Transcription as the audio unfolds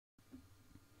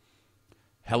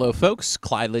Hello folks,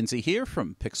 Clyde Lindsay here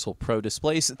from Pixel Pro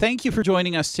Displays. Thank you for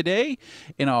joining us today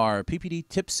in our PPD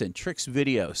tips and tricks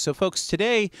video. So folks,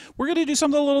 today we're going to do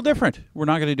something a little different. We're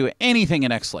not going to do anything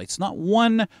in X-Lights, not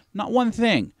one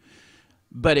thing.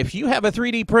 But if you have a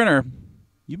 3D printer,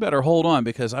 you better hold on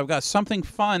because I've got something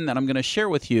fun that I'm going to share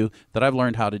with you that I've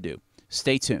learned how to do.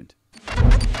 Stay tuned.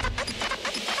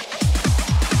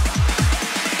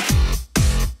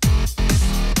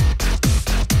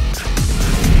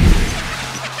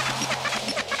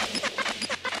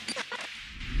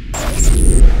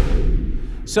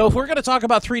 So if we're going to talk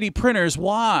about 3D printers,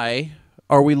 why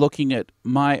are we looking at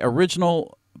my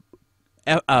original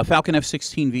Falcon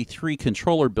F16 V3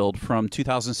 controller build from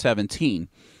 2017?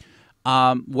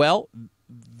 Well,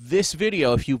 this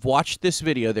video, if you've watched this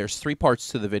video, there's 3 parts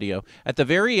to the video. At the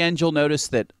very end, you'll notice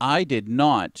that I did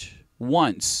not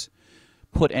once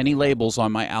put any labels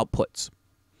on my outputs.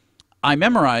 I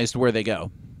memorized where they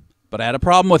go, but I had a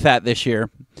problem with that this year.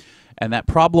 And that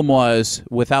problem was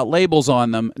without labels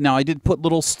on them. Now I did put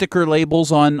little sticker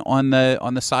labels on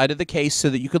the side of the case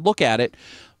so that you could look at it,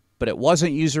 but it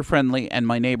wasn't user friendly, and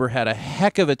my neighbor had a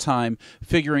heck of a time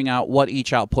figuring out what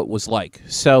each output was like.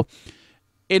 So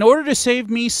in order to save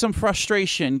me some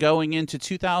frustration going into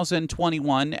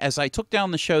 2021, as I took down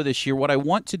the show this year, what I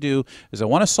want to do is I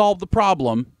want to solve the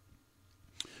problem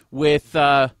with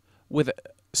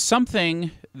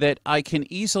something that I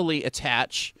can easily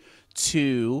attach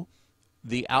to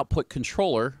the output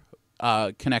controller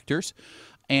connectors,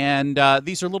 and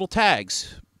these are little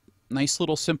tags. Nice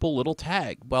little simple little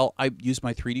tag. Well, I used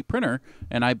my 3D printer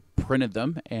and I printed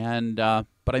them, and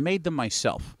but I made them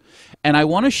myself. And I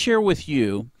want to share with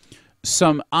you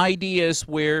some ideas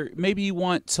where maybe you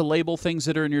want to label things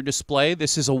that are in your display.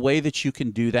 This is a way that you can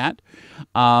do that.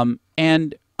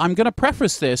 And I'm going to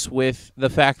preface this with the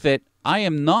fact that I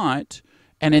am not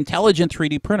an intelligent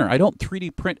 3D printer. I don't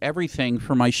 3D print everything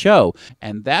for my show,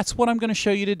 and that's what I'm going to show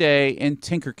you today in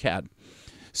TinkerCad.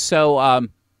 So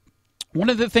one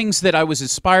of the things that I was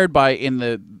inspired by in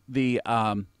the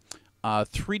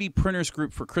 3D printers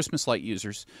group for Christmas light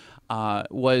users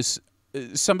was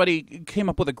somebody came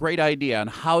up with a great idea on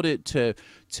how that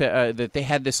they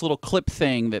had this little clip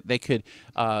thing that they could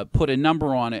put a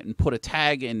number on it and put a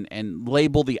tag and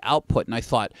label the output, and I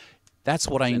thought, that's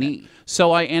what I need.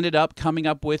 So I ended up coming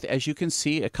up with, as you can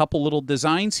see, a couple little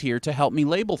designs here to help me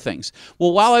label things.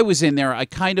 Well, while I was in there, I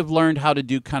kind of learned how to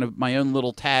do kind of my own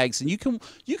little tags, and you can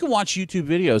watch YouTube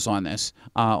videos on this,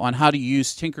 on how to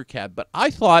use TinkerCad. But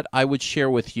I thought I would share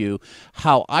with you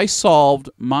how I solved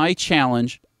my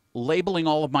challenge labeling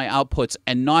all of my outputs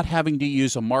and not having to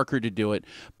use a marker to do it,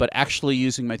 but actually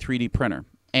using my 3D printer.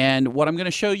 And what I'm going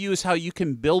to show you is how you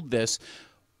can build this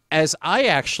as I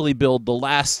actually build the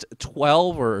last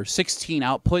 12 or 16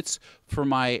 outputs for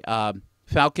my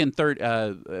Falcon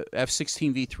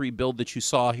F16 V3 build that you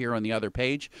saw here on the other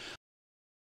page.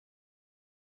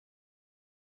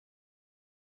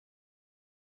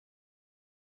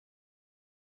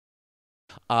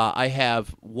 I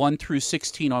have 1 through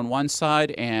 16 on one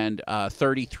side and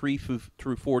 33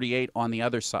 through 48 on the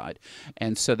other side.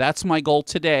 And so that's my goal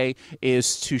today,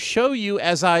 is to show you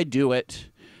as I do it.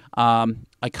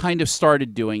 I kind of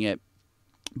started doing it,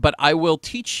 but I will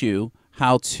teach you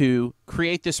how to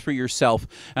create this for yourself.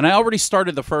 And I already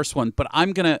started the first one, but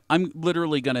I'm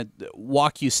literally gonna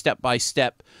walk you step by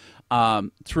step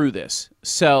through this.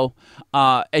 So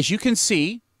as you can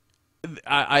see,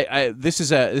 this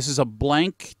is a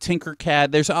blank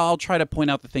TinkerCad. I'll try to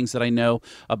point out the things that I know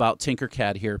about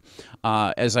TinkerCad here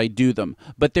as I do them.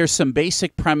 But there's some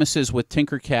basic premises with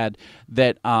TinkerCad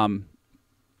that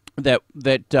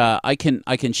I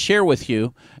can share with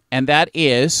you, and that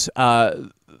is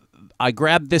I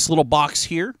grabbed this little box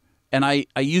here and I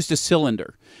used a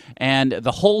cylinder, and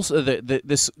the holes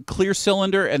this clear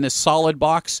cylinder and this solid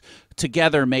box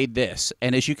together made this.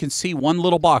 And as you can see, one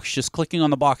little box, just clicking on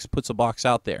the box puts a box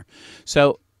out there.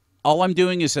 So all I'm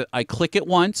doing is I click it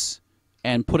once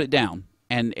and put it down,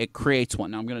 and it creates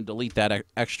one. Now I'm going to delete that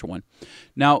extra one.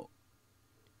 Now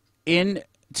in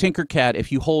TinkerCad,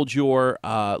 if you hold your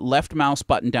left mouse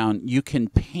button down, you can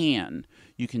pan.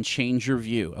 You can change your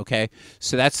view, okay?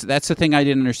 So that's the thing I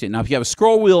didn't understand. Now, if you have a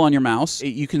scroll wheel on your mouse,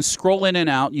 you can scroll in and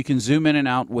out. You can zoom in and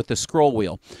out with the scroll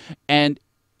wheel. And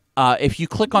if you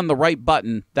click on the right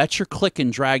button, that's your click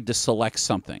and drag to select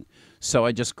something. So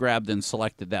I just grabbed and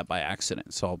selected that by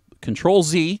accident. So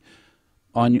Control-Z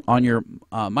on your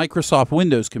Microsoft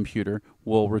Windows computer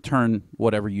will return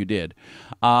whatever you did.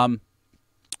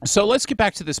 So let's get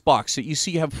back to this box. So you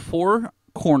see you have 4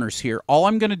 corners here. All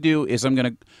I'm going to do is I'm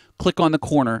going to click on the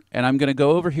corner, and I'm going to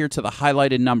go over here to the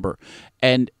highlighted number.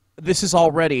 And this is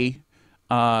already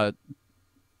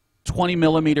 20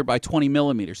 millimeter by 20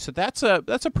 millimeters. So that's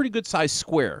a pretty good size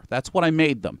square. That's what I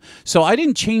made them. So I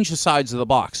didn't change the sides of the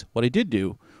box. What I did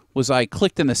do was I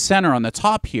clicked in the center on the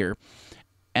top here,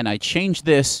 and I changed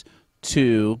this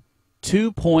to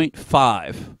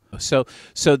 2.5. So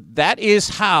that is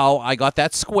how I got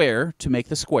that square to make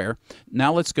the square.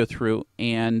 Now let's go through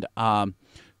and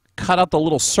cut out the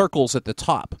little circles at the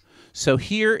top. So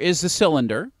here is the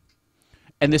cylinder,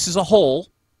 and this is a hole.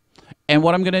 And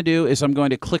what I'm going to do is I'm going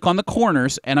to click on the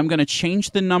corners, and I'm going to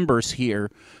change the numbers here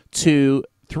to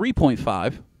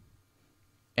 3.5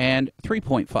 and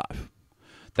 3.5.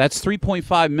 That's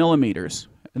 3.5 millimeters.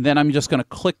 And then I'm just going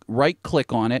to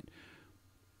right-click on it,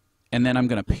 and then I'm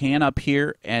going to pan up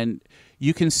here, and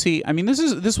you can see, I mean,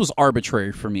 this was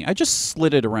arbitrary for me. I just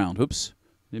slid it around. Oops,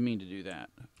 didn't mean to do that.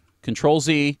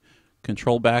 Control-Z,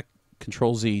 Control-back,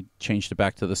 Control-Z, changed it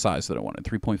back to the size that I wanted,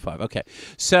 3.5. Okay,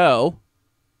 so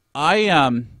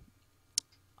I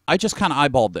just kind of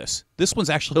eyeballed this. This one's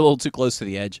actually a little too close to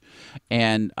the edge,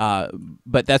 and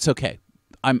but that's okay.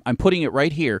 I'm putting it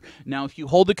right here. Now, if you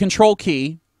hold the Control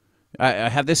key, I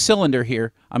have this cylinder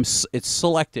here. It's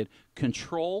selected.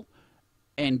 Control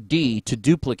and D to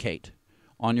duplicate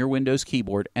on your Windows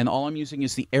keyboard, and all I'm using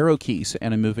is the arrow keys,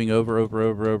 and I'm moving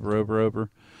over.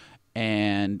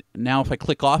 And now if I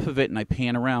click off of it and I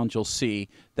pan around, you'll see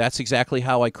that's exactly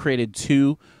how I created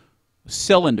two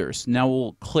cylinders. Now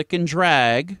we'll click and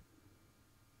drag,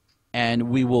 and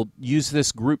we will use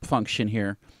this group function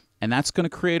here, and that's going to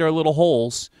create our little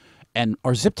holes, and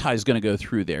our zip tie is going to go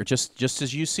through there. Just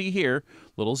as you see here,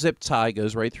 little zip tie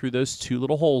goes right through those two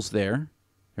little holes there.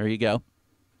 There you go.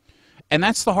 And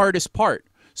that's the hardest part.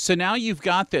 So now you've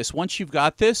got this. Once you've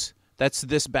got this, that's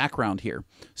this background here.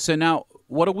 So now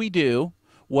what do we do?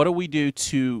 What do we do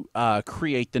to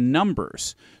create the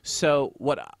numbers? So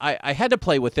what I had to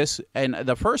play with this, and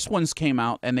the first ones came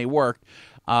out and they worked,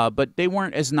 but they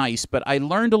weren't as nice. But I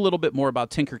learned a little bit more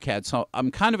about TinkerCad, so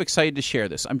I'm kind of excited to share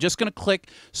this. I'm just going to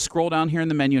scroll down here in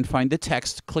the menu and find the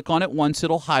text. Click on it once,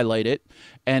 it'll highlight it,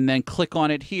 and then click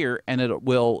on it here, and it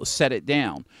will set it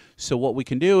down. So what we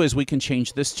can do is we can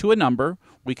change this to a number.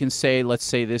 We can say, let's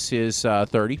say this is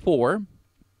 34.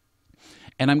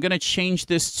 And I'm going to change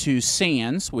this to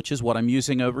sans, which is what I'm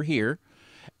using over here.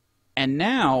 And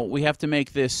now we have to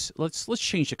make this, let's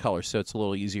change the color so it's a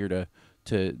little easier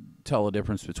to tell the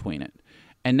difference between it.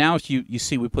 And now if you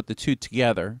see we put the two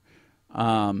together,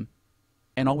 and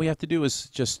all we have to do is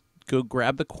just go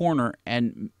grab the corner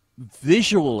and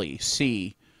visually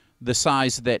see the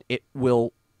size that it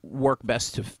will work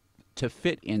best to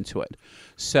fit into it.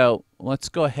 So let's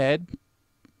go ahead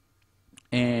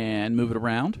and move it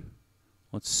around.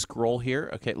 Let's scroll here.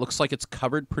 Okay, it looks like it's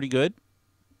covered pretty good.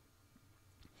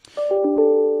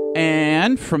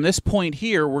 And from this point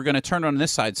here, we're going to turn it on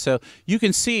this side. So you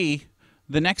can see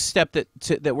the next step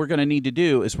that we're going to need to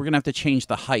do is we're going to have to change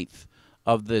the height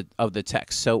of the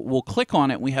text. So we'll click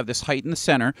on it. We have this height in the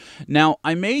center. Now,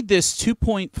 I made this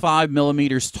 2.5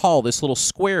 millimeters tall, this little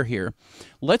square here.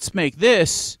 Let's make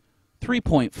this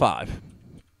 3.5.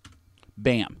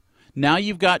 Bam. Now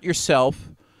you've got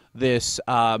yourself this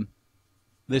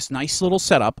this nice little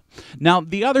setup. Now,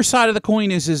 the other side of the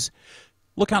coin is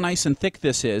look how nice and thick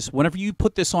this is. Whenever you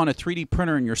put this on a 3D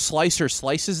printer and your slicer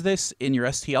slices this in your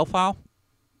STL file,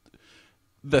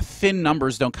 the thin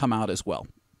numbers don't come out as well.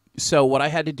 So what I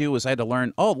had to do was I had to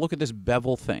learn, oh, look at this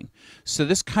bevel thing. So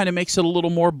this kind of makes it a little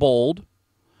more bold.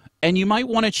 And you might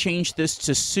want to change this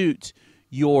to suit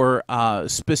your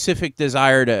specific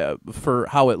desire for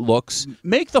how it looks.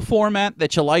 Make the format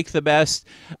that you like the best.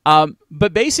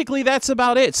 But basically, that's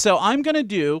about it. So I'm going to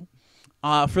do,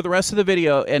 for the rest of the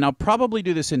video, and I'll probably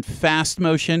do this in fast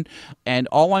motion, and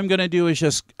all I'm going to do is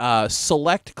just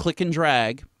select, click, and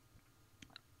drag,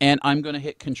 and I'm going to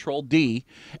hit Control-D,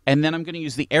 and then I'm going to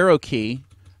use the arrow key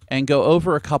and go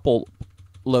over a couple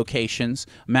locations.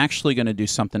 I'm actually going to do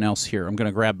something else here. I'm going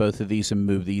to grab both of these and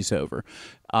move these over.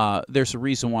 There's a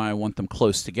reason why I want them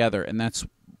close together, and that's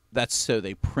so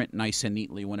they print nice and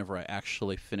neatly whenever I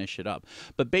actually finish it up.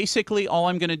 But basically, all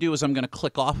I'm going to do is I'm going to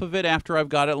click off of it after I've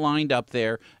got it lined up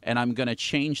there, and I'm going to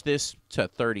change this to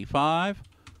 35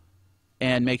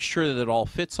 and make sure that it all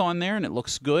fits on there and it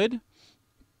looks good.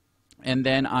 And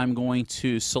then I'm going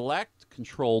to select,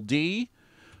 Control-D,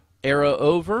 arrow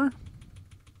over,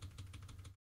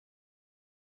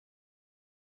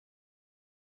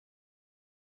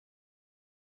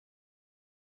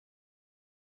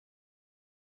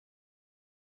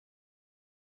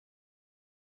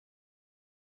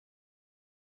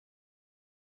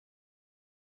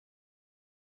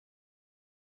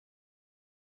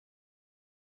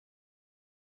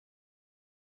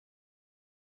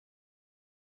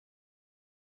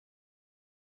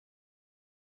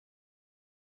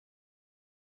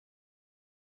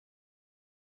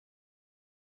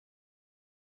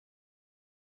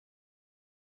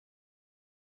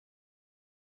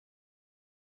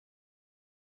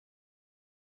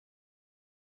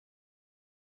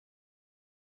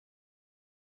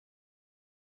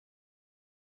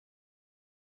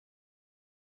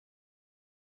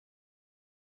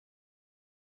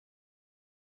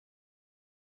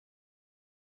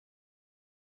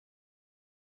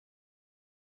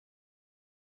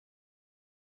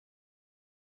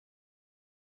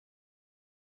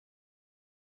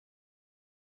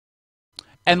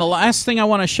 And the last thing I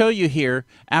want to show you here,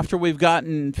 after we've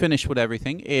gotten finished with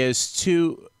everything, is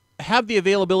to have the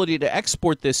availability to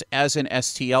export this as an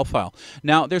STL file.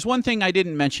 Now, there's one thing I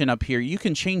didn't mention up here. You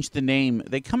can change the name.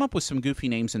 They come up with some goofy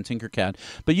names in TinkerCad,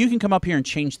 but you can come up here and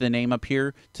change the name up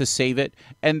here to save it.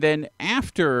 And then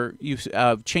after you've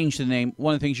changed the name,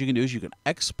 one of the things you can do is you can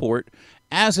export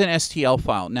as an STL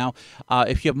file. Now,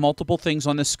 if you have multiple things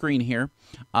on the screen here,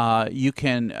 you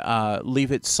can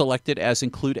leave it selected as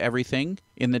include everything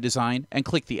in the design and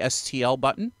click the STL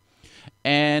button.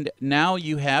 And now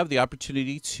you have the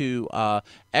opportunity to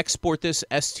export this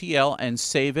STL and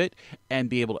save it and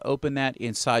be able to open that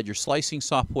inside your slicing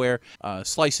software,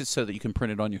 slice it so that you can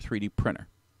print it on your 3D printer.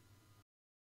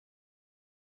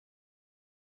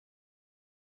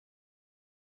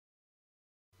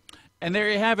 And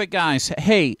there you have it, guys.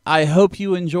 Hey, I hope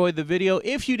you enjoyed the video.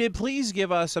 If you did, please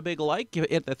give us a big like,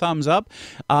 hit the thumbs up.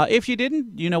 If you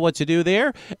didn't, you know what to do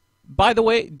there. By the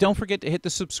way, don't forget to hit the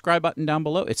subscribe button down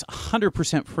below. It's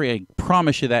 100% free. I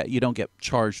promise you that. You don't get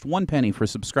charged 1 penny for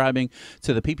subscribing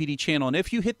to the PPD channel. And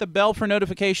if you hit the bell for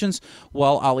notifications,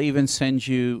 well, I'll even send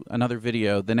you another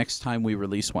video the next time we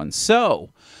release one. So,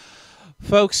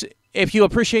 folks, if you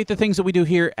appreciate the things that we do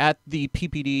here at the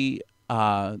PPD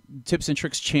Tips and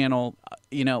Tricks channel,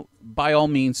 you know, by all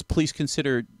means, please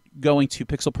consider going to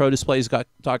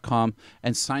pixelprodisplays.com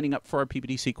and signing up for our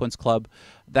PPD Sequence Club.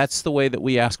 That's the way that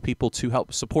we ask people to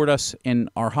help support us in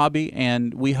our hobby,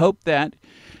 and we hope that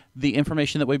the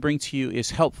information that we bring to you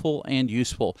is helpful and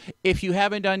useful. If you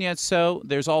haven't done yet so,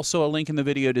 there's also a link in the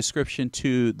video description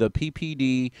to the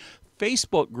PPD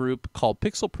Facebook group called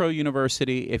Pixel Pro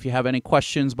University. If you have any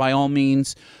questions, by all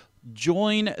means,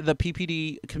 join the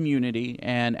PPD community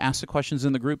and ask the questions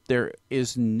in the group. There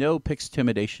is no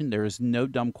pixintimidation. There is no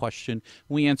dumb question.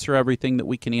 We answer everything that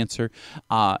we can answer.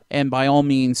 And by all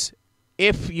means,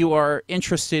 if you are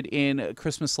interested in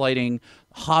Christmas lighting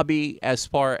hobby as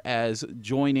far as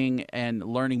joining and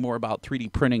learning more about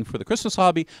 3D printing for the Christmas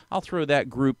hobby, I'll throw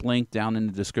that group link down in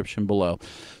the description below.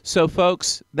 So,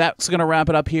 folks, that's going to wrap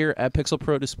it up here at Pixel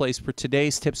Pro Displays for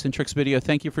today's Tips and Tricks video.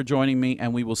 Thank you for joining me,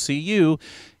 and we will see you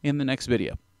in the next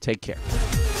video. Take care.